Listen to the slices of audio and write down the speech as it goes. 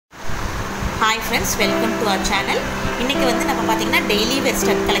Hi friends, welcome to our channel. இன்னைக்கு வந்து நம்ம பாத்தீங்கன்னா daily wear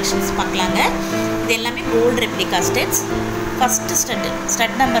stud collections பார்க்கலாங்க. இது எல்லாமே gold replica studs. First stud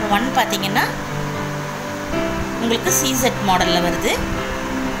number 1 பாத்தீங்கன்னா உங்களுக்கு CZ மாடல்ல வருது.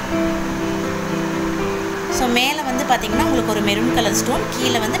 சோ மேல வந்து பாத்தீங்கன்னா உங்களுக்கு ஒரு மெரூன் கலர் ஸ்டோன்,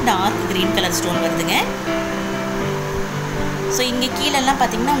 கீழ வந்து டார்க் கிரீன் கலர் ஸ்டோன் வருதுங்க. சோ இங்க கீழ எல்லாம்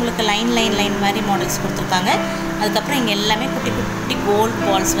பாத்தீங்கன்னா உங்களுக்கு லைன் மாதிரி மாடல்ஸ் கொடுத்திருக்காங்க. அதுக்கு அப்புறம் இங்க எல்லாமே குட்டி குட்டி கோல்ட்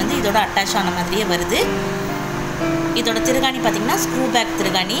பால்ஸ் வந்து இதோட அட்டாச் ஆன மாதிரியே வருது. இதோட திருகாணி பாத்தீங்கன்னா ஸ்க்ரூ பேக்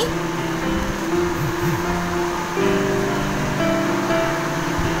திருகாணி.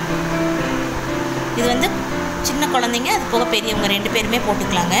 இது வந்து சின்ன குழந்தைங்க அது போக பெரியவங்க ரெண்டு பேருமே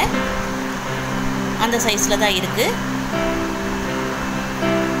போட்டுக்கலாங்க. அந்த சைஸ்ல தான் இருக்கு.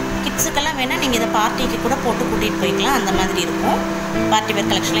 கிட்ஸ்க்கெல்லாம் வேணா நீங்க இத பார்ட்டிக்கு கூட போட்டு கூட்டிட்டு போய்க்கலாம். அந்த மாதிரி இருக்கும். பார்ட்டி வேர்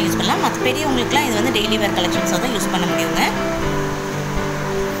கலெக்ஷன்ல யூஸ் பண்ணலாம். மத்த பெரியவங்களுக்குலாம் இது வந்து டெய்லி வேர் கலெக்ஷன்ஸா தான் யூஸ் பண்ண முடியுங்க.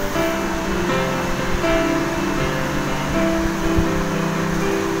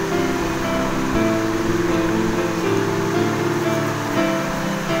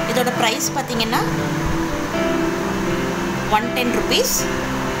 இதோட பிரைஸ் பாத்தீங்கன்னா 110 rupees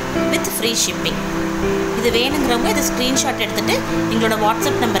with free shipping. இது வேணும்ங்கறவங்க இத ஸ்கிரீன்ஷாட் எடுத்துட்டு எங்களோட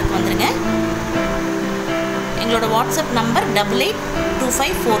வாட்ஸ்அப் நம்பருக்கு வந்துருங்க. எங்களோட வாட்ஸ்அப் நம்பர்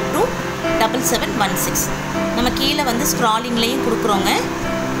 8825427716. நம்ம கீழ வந்து ஸ்க்ராலிங்லயும் கொடுக்குறோங்க.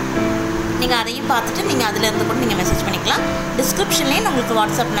 நீங்க அதையும் பார்த்துட்டு நீங்க அதில இருந்து கூட நீங்க மெசேஜ் பண்ணிக்கலாம். டிஸ்கிரிப்ஷன்லயே உங்களுக்கு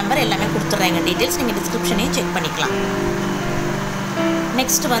வாட்ஸ்அப் நம்பர் எல்லாமே கொடுத்துறேங்க. டீடைல்ஸ் நீங்க டிஸ்கிரிப்ஷன்லயே செக் பண்ணிக்கலாம்.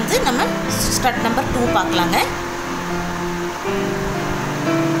 நெக்ஸ்ட் வந்து நம்ம ஸ்டட் நம்பர் 2 பார்க்கலாங்க.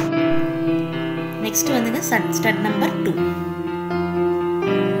 நெக்ஸ்ட் வந்துங்க ஸ்டட் நம்பர் 2.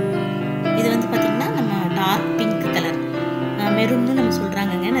 இது வந்து பாத்தீங்கன்னா நம்ம டார்க் பிங்க் கலர், மெரூன்னு நம்ம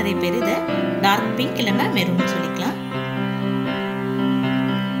சொல்றாங்கங்க நிறைய பேர். இத டார்க் பிங்க் இல்லனா மெரூன் சொல்லிக்கலாம்.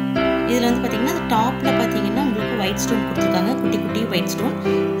 இதுல வந்து பாத்தீங்கன்னா அந்த டாப்ல பாத்தீங்கன்னா உங்களுக்கு ஒயிட் ஸ்டோன் கொடுத்திருக்காங்க. குட்டி குட்டி ஒயிட் ஸ்டோன்.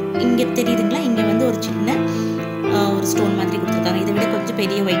 இங்க தெரியுதுங்களா? இங்க வந்து ஒரு சின்ன ஒரு ஸ்டோன் மாதிரி கொடுத்திருக்காங்க. இதை விட கொஞ்சம்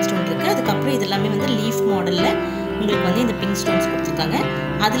பெரிய ஒயிட் ஸ்டோன் இருக்கு. அதுக்கு அப்புறம் இது எல்லாமே வந்து லீஃப் மாடல்ல உங்களுக்கு வந்து இந்த பிங்க் ஸ்டோன்ஸ் கொடுத்திருக்காங்க.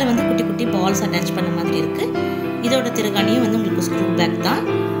 அதுல வந்து குட்டி குட்டி பால்ஸ் அட்டாச் பண்ண மாதிரி இருக்கு. இதோட திருகாணியும் வந்து உங்களுக்கு ஸ்க்ரூ பேக் தான்.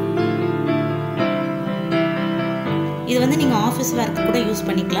 இது வந்து நீங்க ஆபீஸ் வேர்க்கு கூட யூஸ்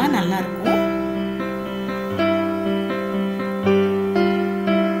பண்ணிக்கலாம். நல்லா இருக்கும்.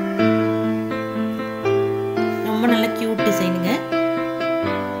 ரொம்ப நல்ல கியூட் டிசைனுங்க.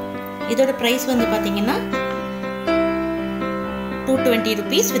 இதோட பிரைஸ் வந்து பாத்தீங்கன்னா 220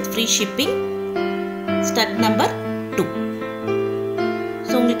 rupees with free shipping. Stud number 2.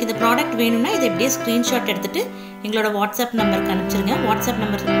 So உங்களுக்கு இந்த ப்ராடக்ட் வேணும்னா இதை எப்படியே ஸ்க்ரீன்ஷாட் எடுத்துட்டு எங்களோட வாட்ஸ்அப் நம்பருக்கு அனுப்பிச்சிருங்க. வாட்ஸ்அப்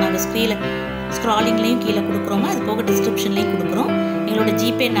நம்பர் நாங்கள் ஸ்க்ராலிங்லேயும் கீழே கொடுக்குறோங்க. அது போக டிஸ்கிரிப்ஷன்லேயும் கொடுக்குறோம். எங்களோட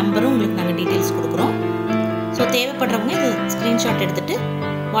ஜிபே நம்பரும் உங்களுக்கு நாங்கள் டீட்டெயில்ஸ் கொடுக்குறோம். ஸோ தேவைப்படுறவங்க இது ஸ்க்ரீன்ஷாட் எடுத்துட்டு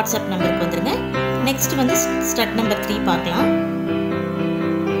வாட்ஸ்அப் நம்பருக்கு வந்துருங்க. நெக்ஸ்ட் வந்து ஸ்டட் நம்பர் 3 பார்க்கலாம்.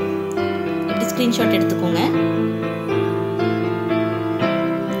 இப்படி ஸ்க்ரீன்ஷாட் எடுத்துக்கோங்க.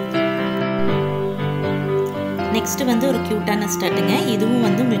 நெக்ஸ்ட் வந்து ஒரு கியூட்டான ஸ்டட்டுங்க. இதுவும்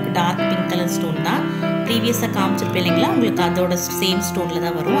வந்து உங்களுக்கு டார்க் பிங்க் கலர் ஸ்டோன் தான். ப்ரீவியஸா காமிச்சிருப்பேன் இல்லைங்களா? உங்களுக்கு அதோட சேம் ஸ்டோன்ல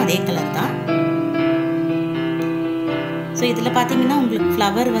தான் வரும். அதே கலர் தான். ஸோ இதில் பார்த்தீங்கன்னா உங்களுக்கு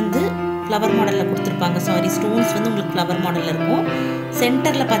ஃப்ளவர் மாடலில் கொடுத்துருப்பாங்க. ஸ்டோன்ஸ் வந்து உங்களுக்கு ஃப்ளவர் மாடலில் இருக்கும்.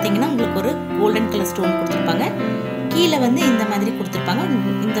 சென்டரில் பார்த்தீங்கன்னா உங்களுக்கு ஒரு கோல்டன் கலர் ஸ்டோன் கொடுத்துருப்பாங்க. கீழே வந்து இந்த மாதிரி கொடுத்துருப்பாங்க.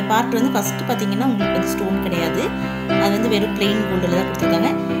 இந்த பார்ட் வந்து ஃபர்ஸ்ட் பார்த்தீங்கன்னா உங்களுக்கு வந்து ஸ்டோன் கிடையாது. அது வந்து வெறும் பிளெயின் கோல்டில் தான்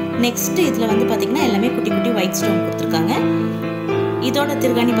கொடுத்துருக்காங்க. நெக்ஸ்ட் இதுல வந்து பாத்தீங்கன்னா எல்லாமே குட்டி குட்டி ஒயிட் ஸ்டோன் கொடுத்திருக்காங்க. இதோட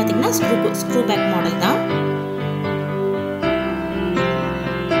திருகாணி பாத்தீங்கன்னா ஸ்க்ரூ பேக் மாடல் தான்.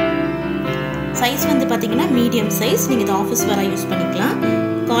 சைஸ் வந்து பாத்தீங்கன்னா மீடியம் சைஸ். நீங்க இது ஆபீஸ் வேரா யூஸ் பண்ணிக்கலாம்.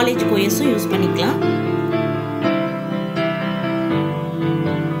 காலேஜ் கோயர்ஸும் யூஸ் பண்ணிக்கலாம்.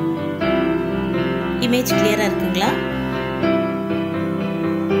 இமேஜ் கிளியரா இருக்குங்களா?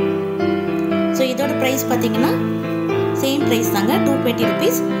 சோ இதோட பிரைஸ் பாத்தீங்கன்னா சேம் பிரைஸ் தாங்க. 220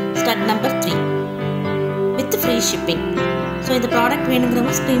 rupees. Stud number 3 with free shipping. So இந்த ப்ராடக்ட்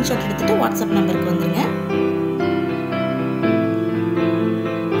வேணுங்கிறவங்க ஸ்க்ரீன்ஷாட் எடுத்துட்டு வாட்ஸ்அப் நம்பருக்கு வந்துருங்க.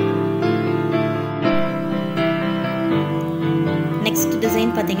 நெக்ஸ்ட்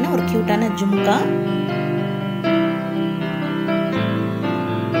டிசைன் பார்த்தீங்கன்னா ஒரு கியூட்டான ஜும்கா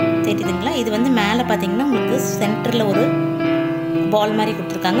தெரியுதுங்களா? இது வந்து மேலே பார்த்தீங்கன்னா உங்களுக்கு சென்டரில் ஒரு பால் மாதிரி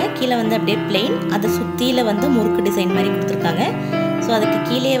கொடுத்துருக்காங்க. கீழே வந்து அப்படியே பிளெயின், அதை சுற்றியில் வந்து முறுக்கு டிசைன் மாதிரி கொடுத்துருக்காங்க. ஸோ அதுக்கு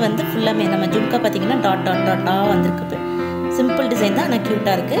கீழே வந்து ஃபுல்லாமே நம்ம ஜும்கா பார்த்தீங்கன்னா டாட்டாக வந்திருக்கு. சிம்பிள் டிசைன் தான், ஆனால்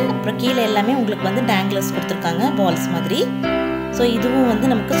க்யூட்டாக இருக்குது. அப்புறம் கீழே எல்லாமே உங்களுக்கு வந்து டேங்கிளர்ஸ் கொடுத்துருக்காங்க பால்ஸ் மாதிரி. ஸோ இதுவும் வந்து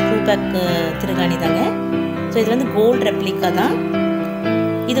நமக்கு ஸ்க்ரூ பேக் திருகாணி தாங்க. ஸோ இது வந்து கோல்டு ரெப்ளிகா தான்.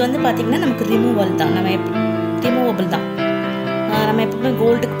 இது வந்து பார்த்தீங்கன்னா நமக்கு ரிமூவபிள் தான். நம்ம எப்பவுமே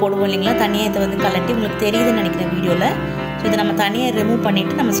கோல்டுக்கு போடுவோம் இல்லைங்களா, தனியாக இதை வந்து கலட்டி உங்களுக்கு தெரியுதுன்னு நினைக்கிறேன் வீடியோவில். ஸோ இதை நம்ம தனியாக ரிமூவ்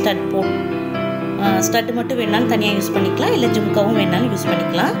பண்ணிவிட்டு நம்ம ஸ்டட் மட்டும் வேணாலும் தனியாக யூஸ் பண்ணிக்கலாம், இல்லை ஜும்காவும் வேணாலும் யூஸ்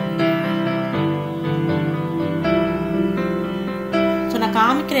பண்ணிக்கலாம். ஸோ நான்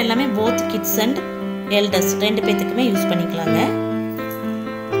காமிக்கிற எல்லாமே both kids and elders 2 பேத்துக்குமே use பண்ணிக்கலாங்க.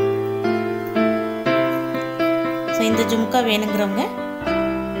 ஸோ இந்த ஜும்கா வேணுங்கிறவங்க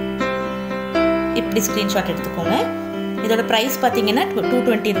இப்படி ஸ்க்ரீன்ஷாட் எடுத்துக்கோங்க. இதோட ப்ரைஸ் பார்த்தீங்கன்னா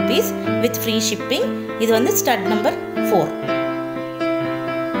 220 rupees வித் ஃப்ரீ ஷிப்பிங். இது வந்து ஸ்டட் நம்பர் 4.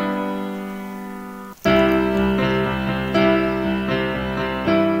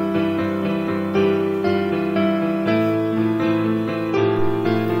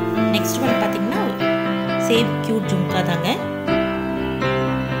 நெக்ஸ்ட் ஒன் பார்த்தீங்கன்னா சேம் கியூட் ஜும்கா தாங்க.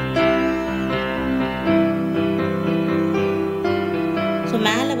 ஸோ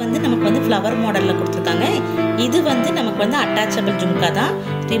மேலே வந்து நமக்கு வந்து ஃப்ளவர் மாடலில் கொடுத்துருக்காங்க. இது வந்து நமக்கு வந்து அட்டாச்சபிள் ஜும்கா தான்,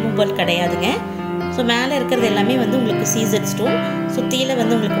 ரிமூவல் கிடையாதுங்க. ஸோ மேலே இருக்கிறது எல்லாமே வந்து உங்களுக்கு சீசட் ஸ்டோன், சுற்றியில்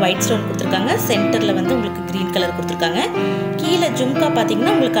வந்து உங்களுக்கு ஒயிட் ஸ்டோன் கொடுத்துருக்காங்க, சென்டரில் வந்து உங்களுக்கு க்ரீன் கலர் கொடுத்துருக்காங்க. கீழே ஜும்கா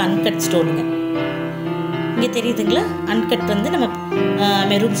பார்த்தீங்கன்னா உங்களுக்கு அன்கட் ஸ்டோனுங்க. இங்கே தெரியுதுங்களா, அன்கட் வந்து நம்ம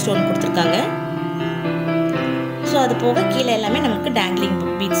மெரூன் ஸ்டோன் கொடுத்துருக்காங்க. ஸோ அது போக கீழே எல்லாமே நமக்கு டேங்க்லிங்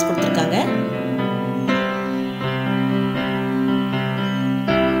பீட்ஸ் கொடுத்துருக்காங்க.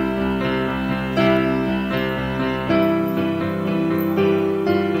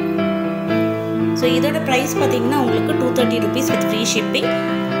 ஸோ இதோட ப்ரைஸ் பார்த்தீங்கன்னா உங்களுக்கு 230 rupees with free shipping.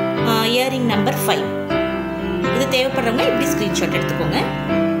 Earring number 5. இது தேவைப்படுறவங்க இப்படி ஸ்க்ரீன்ஷாட் எடுத்துக்கோங்க.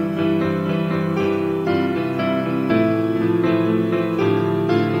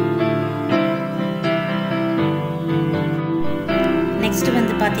 நெக்ஸ்ட்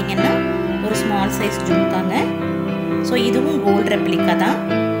வந்து பார்த்தீங்கன்னா ஒரு ஸ்மால் சைஸ் ஜும்காங்க. ஸோ இதுவும் கோல்டு ரெப்ளிகா தான்.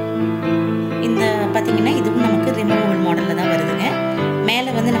 இந்த பார்த்தீங்கன்னா இதுவும் நமக்கு ரிமூவல் மாடலில் தான் வருதுங்க. மேலே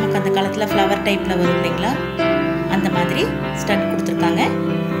வந்து நமக்கு அந்த காலத்தில் ஃப்ளவர் டைப்பில் வரும் இல்லைங்களா, அந்த மாதிரி ஸ்டட் கொடுத்துருக்காங்க.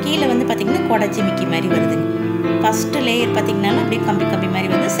 கீழே வந்து பார்த்திங்கன்னா கொடச்சி மிக்கி மாதிரி வருதுங்க. ஃபஸ்ட்டு லேயர் பார்த்திங்கனாலும் அப்படியே கம்பி கம்பி மாதிரி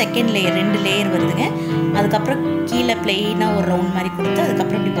வந்து செகண்ட் லேயர் 2 லேயர் வருதுங்க. அதுக்கப்புறம் கீழே பிளெயினாக ஒரு ரவுண்ட் மாதிரி கொடுத்து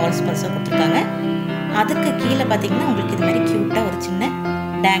அதுக்கப்புறம் இப்படி பால்ஸ் பால்ஸாக கொடுத்துருக்காங்க. அதுக்கு கீழே பார்த்திங்கன்னா உங்களுக்கு இது மாதிரி க்யூட்டாக ஒரு சின்ன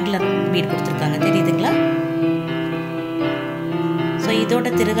டேங்க்லர் பீட் கொடுத்துருக்காங்க, தெரியுதுங்களா. ஸோ இதோட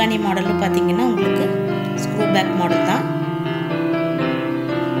திருகாணி மாடலும் பார்த்திங்கன்னா உங்களுக்கு ஸ்க்ரூ பேக் மாடல் தான்.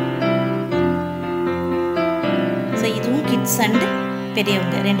 ஸோ இதுவும் கிட்ஸ் அண்ட்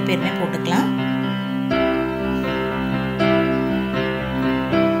பெரியவங்க 2 பேருமே போட்டுக்கலாம்.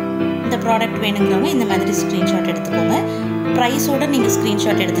 இந்த ப்ராடக்ட் வேணுங்கிறவங்க இந்த மாதிரி ஸ்க்ரீன்ஷாட் எடுத்துக்கோங்க. ப்ரைஸோடு நீங்கள்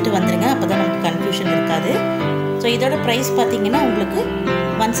ஸ்க்ரீன்ஷாட் எடுத்துகிட்டு வந்துடுங்க, அப்போ தான் நமக்கு கன்ஃபியூஷன் இருக்காது. ஸோ இதோட ப்ரைஸ் பார்த்தீங்கன்னா உங்களுக்கு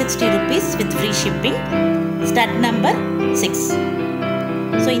 160 rupees with free shipping. Stud number 6.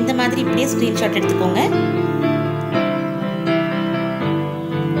 So இந்த மாதிரி இப்படியே ஸ்க்ரீன்ஷாட் எடுத்துக்கோங்க.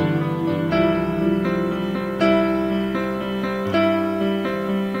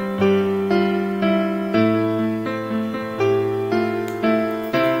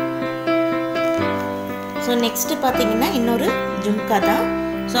 ஸோ நெக்ஸ்ட்டு பார்த்தீங்கன்னா இன்னொரு ஜும்கா தான்.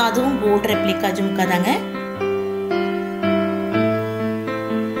 ஸோ அதுவும் கோல்டு ரெப்ளிகா ஜும்கா தாங்க.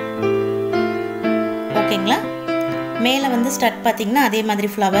 ஓகேங்களா. மேலே வந்து ஸ்டட் பார்த்தீங்கன்னா அதே மாதிரி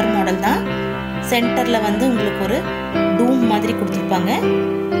ஃப்ளவர் மாடல் தான். சென்டரில் வந்து உங்களுக்கு ஒரு டூம் மாதிரி கொடுத்துருப்பாங்க.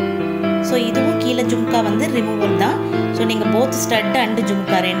 ஸோ இதுவும் கீழே ஜும்கா வந்து ரிமூவல் தான். ஸோ நீங்கள் both stud and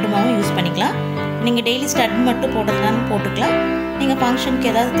jhumka 2மாவும் use பண்ணிக்கலாம். நீங்கள் டெய்லி ஸ்டட் மட்டும் போடுறதுனாலும் போட்டுக்கலாம். நீங்கள் ஃபங்க்ஷனுக்கு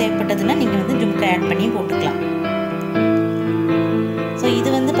ஏதாவது தேவைப்பட்டதுன்னா நீங்கள் வந்து ஜும்கா ஆட் பண்ணி போட்டுக்கலாம். ஸோ இது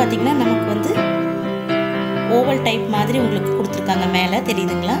வந்து பார்த்திங்கன்னா நமக்கு வந்து ஓவல் டைப் மாதிரி உங்களுக்கு கொடுத்துருக்காங்க. மேலே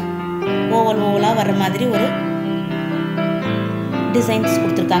தெரியுதுங்களா, ஓவலாக வர்ற மாதிரி ஒரு டிசைன்ஸ்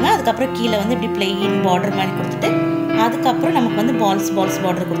கொடுத்துருக்காங்க. அதுக்கப்புறம் கீழே வந்து இப்படி பிளெயின் பார்டர் மாதிரி கொடுத்துட்டு அதுக்கப்புறம் நமக்கு வந்து பால்ஸ்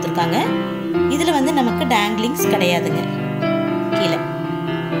பார்டர் கொடுத்துருக்காங்க. இதில் வந்து நமக்கு டேங்க்லிங்ஸ் கிடையாதுங்க. கீழே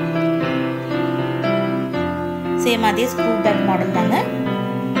சேம் அதே ஸ்க்ரூ பேக் மாடல் தாங்க.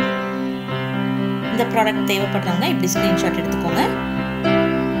 இந்த ப்ராடக்ட் தேவைப்படுறவங்க இப்படி ஸ்க்ரீன்ஷாட் எடுத்துக்கோங்க.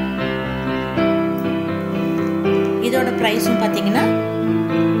 இதோட ப்ரைஸும் பார்த்தீங்கன்னா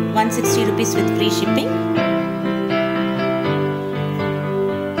 160 rupees with free shipping.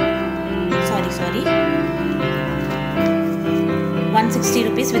 Sorry 160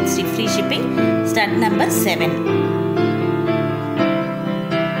 rupees with free shipping. Stud number 7.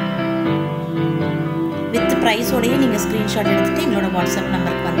 With price ஓடயே நீங்க ஸ்கிரீன்ஷாட் எடுத்துட்டு எங்களோட வாட்ஸ்அப்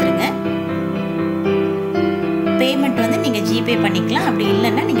நம்பருக்கு வந்துருங்க. பேமெண்ட் வந்து நீங்க ஜிபே பண்ணிக்கலாம், அப்படி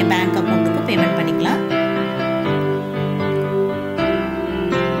இல்லைன்னா நீங்க பேங்க் அக்கவுண்ட்டுக்கு பேமெண்ட் பண்ணிக்கலாம்.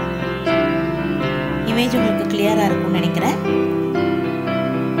 இமேஜ் உங்களுக்கு கிளியரா இருக்கும்னு நினைக்கிறேன்.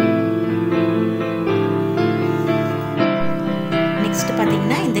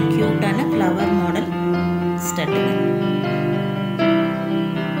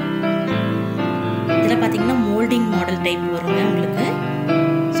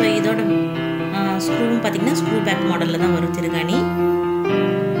 ஸ்க்ரூ பேக் மாடலில் தான் வரும் திருகாணி.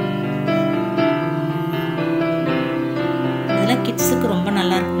 இதெல்லாம் கிட்ஸுக்கு ரொம்ப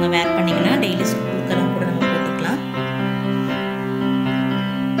நல்லா இருக்குங்க. வேர் பண்ணிங்கன்னா டெய்லி ஸ்கூலுக்கெல்லாம் கூட நம்ம போட்டுக்கலாம்.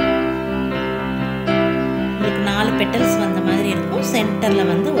 உங்களுக்கு 4 பெட்டல்ஸ் வந்த மாதிரி இருக்கும். சென்டரில்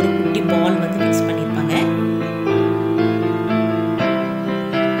வந்து ஒரு குட்டி பால் வந்து ஃபிக்ஸ் பண்ணியிருப்பாங்க.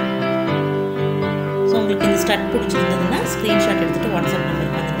 ஸோ உங்களுக்கு இந்த ஸ்டட் பிடிச்சிருந்ததுன்னா ஸ்க்ரீன்ஷாட் எடுத்துகிட்டு வாட்ஸ்அப்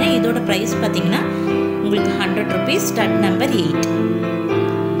நம்பருக்கு வந்துடுங்க. இதோட ப்ரைஸ் பார்த்தீங்கன்னா உங்களுக்கு 100 rupees, ஸ்டட் நம்பர் 8.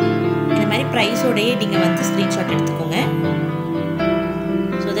 இந்த மாதிரி ப்ரைஸோடையே நீங்கள் வந்து ஸ்க்ரீன்ஷாட் எடுத்துக்கோங்க.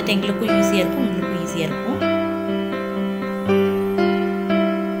 ஸோ தட் எங்களுக்கும் ஈஸியாக இருக்கும், உங்களுக்கும் ஈஸியாக இருக்கும்.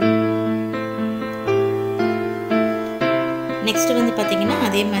 நெக்ஸ்ட் வந்து பார்த்தீங்கன்னா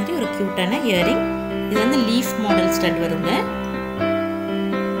அதே மாதிரி ஒரு க்யூட்டான இயரிங். இது வந்து லீஃப் மாடல் ஸ்டட் வருங்க.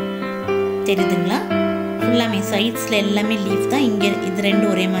 தெரியுதுங்களா? ஃபுல்லாமே சைட்ஸில் எல்லாமே லீஃப் தான். இங்கே இது 2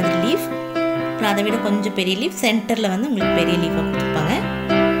 ஒரே மாதிரி லீஃப், அப்புறம் அதை விட கொஞ்சம் பெரிய லீஃப், சென்டரில் வந்து உங்களுக்கு பெரிய லீஃபாக கொடுத்துருப்பாங்க.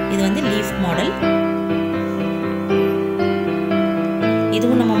 இது வந்து லீஃப் மாடல்.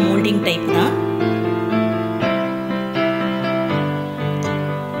 இதுவும் நம்ம மோல்டிங் டைப் தான்.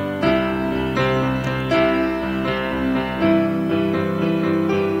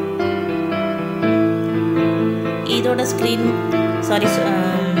 இதோட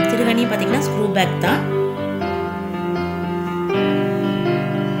திருகாணி பார்த்தீங்கன்னா ஸ்க்ரூ பேக் தான்.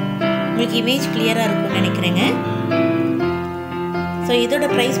 உங்களுக்கு இமேஜ் கிளியராக இருக்கும்னு நினைக்கிறேங்க. ஸோ இதோட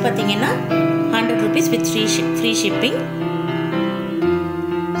ப்ரைஸ் பார்த்தீங்கன்னா 100 rupees with free shipping,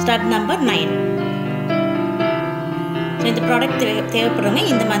 stud number 9. So இந்த ப்ராடக்ட் தேவைப்படுறவங்க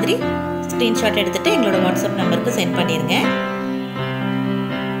இந்த மாதிரி ஸ்க்ரீன்ஷாட் எடுத்துகிட்டு எங்களோட வாட்ஸ்அப் நம்பருக்கு சென்ட் பண்ணிடுங்க.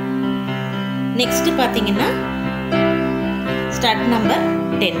 நெக்ஸ்ட்டு பார்த்தீங்கன்னா ஸ்டட் நம்பர்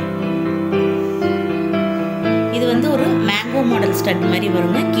 10. இது வந்து ஒரு மேங்கோ மாடல் ஸ்டட் மாதிரி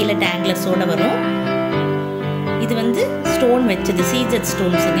வருங்க. கீழே டேங்லர்ஸோட வரும். இது வந்து ஸ்டோன் வச்சது, சீஜட்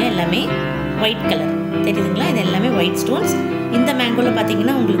ஸ்டோன்ஸுங்க. எல்லாமே ஒயிட் கலர் தெரியுதுங்களா? இது எல்லாமே ஒயிட் ஸ்டோன்ஸ். இந்த மேங்கோவில்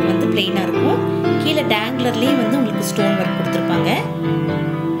பார்த்தீங்கன்னா உங்களுக்கு வந்து பிளெயினாக இருக்கும். கீழே டேங்லர்லேயும் வந்து உங்களுக்கு ஸ்டோன் ஒர்க் கொடுத்துருப்பாங்க.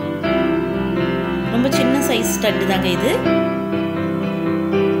 ரொம்ப சின்ன சைஸ் ஸ்டட் தாங்க இது.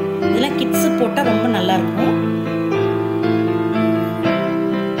 இதெல்லாம் கிட்ஸு போட்டால் ரொம்ப நல்லாயிருக்கும்.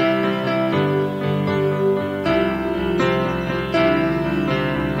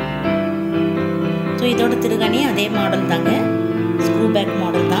 ஸோ இதோட திருகாணி அதே மாடல் தாங்க, ஸ்க்ரூ பேக்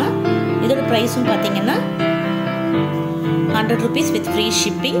மாடல் தான். இதோட ப்ரைஸும் பார்த்தீங்கன்னா 100 rupees with free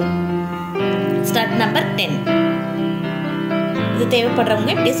shipping, stud number 10. இது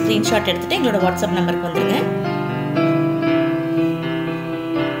தேவைப்படுறவங்க இப்படியே ஸ்க்ரீன்ஷாட் எடுத்துகிட்டு எங்களோட வாட்ஸ்அப் நம்பருக்கு வந்துடுங்க.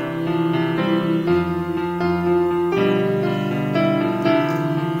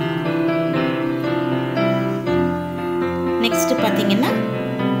 நெக்ஸ்ட் பார்த்தீங்கன்னா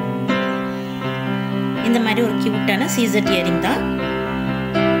இந்த மாதிரி ஒரு கியூட்டான சீசட் இயரிங் தான்.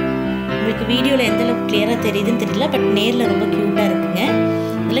 உங்களுக்கு வீடியோவில் எந்த அளவுக்கு கிளியராக தெரியுதுன்னு தெரியல, பட் நேரில் ரொம்ப க்யூட்டாக இருக்குங்க.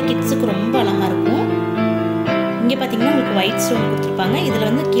 இதில் கிட்ஸுக்கு ரொம்ப அழகாக இருக்கும். இங்கே பார்த்தீங்கன்னா உங்களுக்கு ஒயிட் ஸ்டோன் கொடுத்துருப்பாங்க. இதில்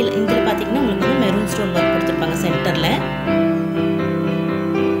வந்து இதில் பார்த்தீங்கன்னா உங்களுக்கு வந்து மெரூன் ஸ்டோன் ஒர்க் கொடுத்துருப்பாங்க சென்டரில்.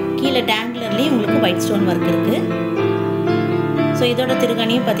 கீழே டேங்லர்லேயும் உங்களுக்கு ஒயிட் ஸ்டோன் ஒர்க் இருக்குது. ஸோ இதோட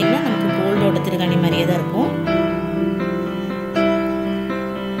திருகாணியும் பார்த்தீங்கன்னா நமக்கு கோல்டோட திருகாணி மாதிரியே தான் இருக்கும்.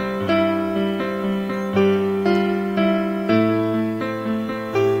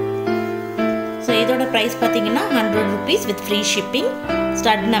 இதோட பிரைஸ் பார்த்தீங்கன்னா 100 rupees with free shipping,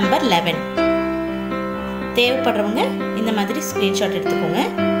 stud number 11. தேவைப்படுறவங்க இந்த மாதிரி ஸ்க்ரீன்ஷாட் எடுத்துக்கோங்க.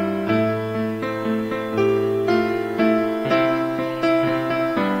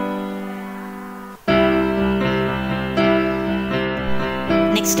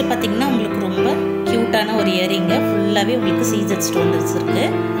 நெக்ஸ்ட் பார்த்தீங்கன்னா உங்களுக்கு ரொம்ப க்யூட்டான ஒரு இயரிங்க. ஃபுல்லாகவே உங்களுக்கு சீஜட் ஸ்டோன்ஸ் இருக்குது.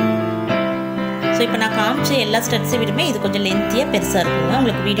 ஸோ இப்போ நான் காமிச்ச எல்லா ஸ்டட்ஸை விடுமே இது கொஞ்சம் லென்த்தியாக பெருசாக இருக்குங்க.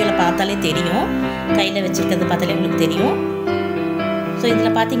 உங்களுக்கு வீடியோவில் பார்த்தாலே தெரியும், கையில் வச்சுருக்கிறது பார்த்தாலே உங்களுக்கு தெரியும். ஸோ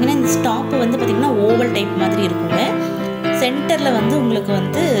இதில் பார்த்தீங்கன்னா இந்த ஸ்டாப்பு வந்து பார்த்திங்கன்னா ஓவல் டைப் மாதிரி இருக்குங்க. சென்டரில் வந்து உங்களுக்கு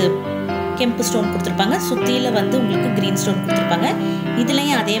வந்து கெம்பு ஸ்டோன் கொடுத்துருப்பாங்க, சுற்றியில் வந்து உங்களுக்கு க்ரீன் ஸ்டோன் கொடுத்துருப்பாங்க.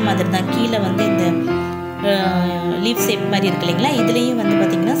 இதுலேயும் அதே மாதிரி தான். கீழே வந்து இந்த லீஃப் ஷேப் மாதிரி இருக்கு இல்லைங்களா? இதுலேயும் வந்து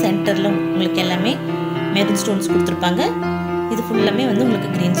பார்த்திங்கன்னா சென்டரில் உங்களுக்கு எல்லாமே மெரூன் ஸ்டோன்ஸ் கொடுத்துருப்பாங்க. இது ஃபுல்லாமே வந்து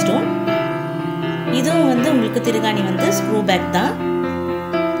உங்களுக்கு க்ரீன் ஸ்டோன். இதுவும் வந்து உங்களுக்கு திருகாணி வந்து ஸ்க்ரூ பேக் தான்.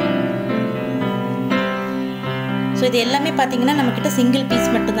 ஸோ இது எல்லாமே பார்த்தீங்கன்னா நம்மக்கிட்ட சிங்கிள் பீஸ்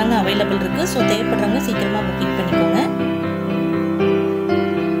மட்டும்தாங்க அவைலபிள் இருக்குது. ஸோ தேவைப்படுறவங்க சீக்கிரமாக புக்கிங் பண்ணிக்கோங்க.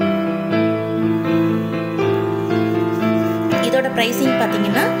 இதோட ப்ரைஸிங்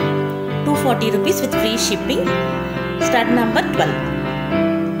பார்த்தீங்கன்னா 240 rupees with free shipping, stud number 12.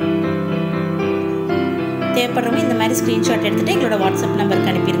 தேவைப்படுறவங்க இந்த மாதிரி ஸ்க்ரீன்ஷாட் எடுத்துகிட்டு எங்களோட வாட்ஸ்அப்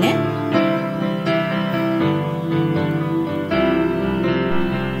நம்பருக்கு அனுப்பிடுங்க.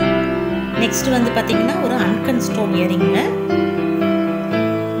 நெக்ஸ்ட் வந்து பார்த்தீங்கன்னா ஒரு அன்கட் ஸ்டோன் இயரிங்க.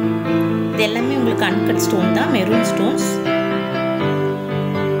 இது எல்லாமே உங்களுக்கு அன்கட் ஸ்டோன் தான், மெரூன் ஸ்டோன்ஸ்.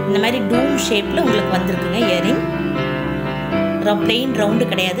 இந்த மாதிரி டூம் ஷேப்பில் உங்களுக்கு வந்திருக்குங்க இயரிங். பிளெயின் ரவுண்டு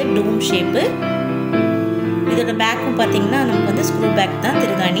கிடையாது, டூம் ஷேப்பு. இதோட பேக்கும் பார்த்தீங்கன்னா நமக்கு வந்து ஸ்க்ரூ பேக் தான்,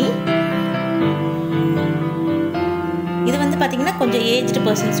 திருகாணி. இது வந்து பார்த்தீங்கன்னா கொஞ்சம் ஏஜ்டு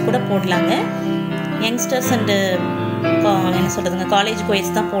பர்சன்ஸ் கூட போடலாங்க. யங்ஸ்டர்ஸ் அண்டு என்ன சொல்கிறதுங்க, காலேஜ்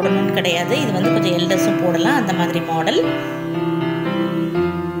கோயர்ஸ் தான் போடணும்னு கிடையாது. இது வந்து கொஞ்சம் எல்டர்ஸும் போடலாம், அந்த மாதிரி மாடல்.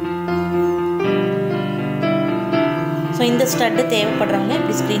 ஸோ இந்த ஸ்டட்டு தேவைப்படுறவங்க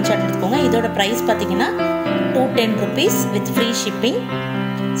இப்படி ஸ்க்ரீன்ஷாட் எடுத்துக்கோங்க. இதோட ப்ரைஸ் பார்த்தீங்கன்னா 210 rupees with free shipping.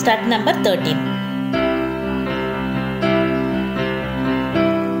 Stud number 13.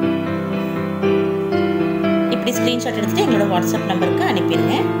 இப்படி ஸ்க்ரீன்ஷாட் எடுத்துகிட்டு எங்களோட வாட்ஸ்அப் நம்பருக்கு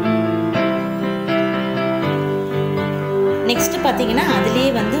அனுப்பிடுங்க. நெக்ஸ்ட் பார்த்தீங்கன்னா அதுலேயே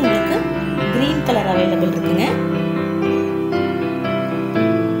வந்து உங்களுக்கு க்ரீன் கலர் அவைலபிள் இருக்குங்க.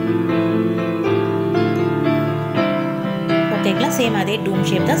 ஓகேங்களா, சேம் அதே டூம்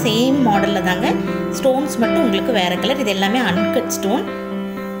ஷேப் தான், சேம் மாடலில் தாங்க. ஸ்டோன்ஸ் மட்டும் உங்களுக்கு வேறு கலர். இது எல்லாமே அன்கட் ஸ்டோன்.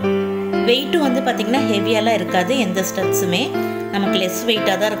 வெயிட்டும் வந்து பார்த்திங்கன்னா ஹெவியாலாம் இருக்காது. எந்த ஸ்டட்ஸுமே நமக்கு லெஸ்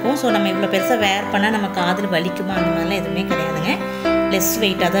வெயிட்டாக தான் இருக்கும். ஸோ நம்ம இவ்வளோ பெருசாக வேர் பண்ணால் நம்ம காதில் வலிக்குமா அந்த மாதிரிலாம் எதுவுமே கிடையாதுங்க. லெஸ்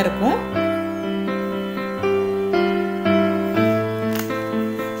வெயிட்டாக தான் இருக்கும்.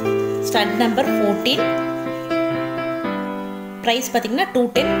 Stud number 14. ப்ரைஸ் பார்த்தீங்கன்னா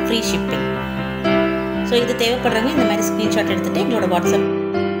 210 ஃப்ரீ ஷிப்பிங். ஸோ இது தேவைப்படுறவங்க இந்த மாதிரி ஸ்க்ரீன்ஷாட் எடுத்துகிட்டு எங்களோட வாட்ஸ்அப்